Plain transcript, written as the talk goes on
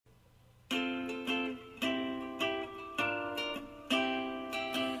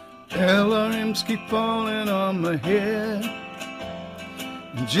LRMs keep falling on my head,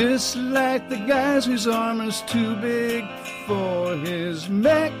 just like the guys whose armor's too big for his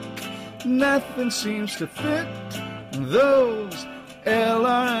mech. Nothing seems to fit. Those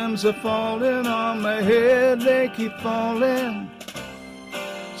LRMs are falling on my head, they keep falling.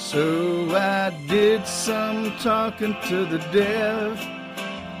 So I did some talking to the dev,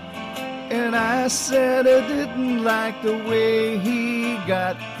 and I said I didn't like the way he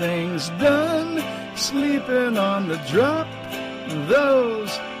got things done, sleeping on the drop. Those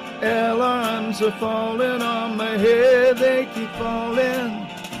LRMs are falling on my head, they keep falling.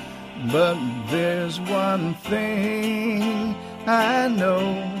 But there's one thing I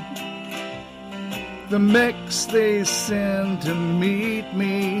know, the mechs they send to meet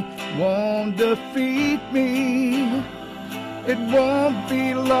me won't defeat me. It won't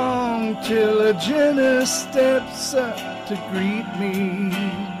be long till a Jenna steps up to greet me.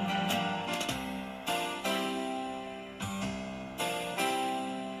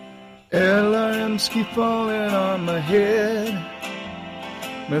 LRMs keep falling on my head,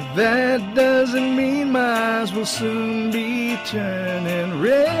 but that doesn't mean my eyes will soon be turning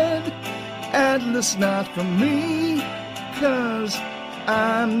red. At least not for me, 'cause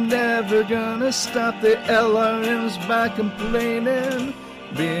I'm never gonna stop the LRMs by complaining,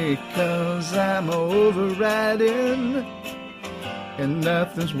 because I'm overriding and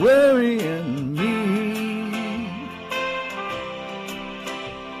nothing's worrying me.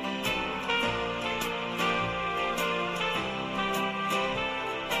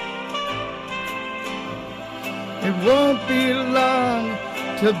 It won't be long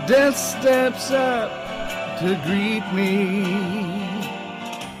till death steps up to greet me.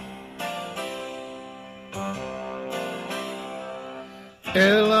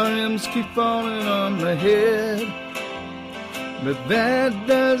 LRMs keep falling on my head, but that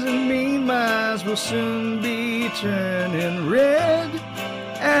doesn't mean my eyes will soon be turning red.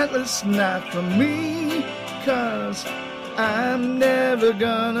 At least not for me, 'cause I'm never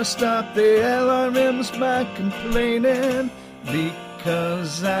gonna stop the LRMs by complaining,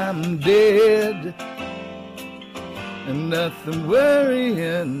 because I'm dead and nothing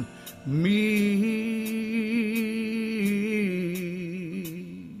worrying me.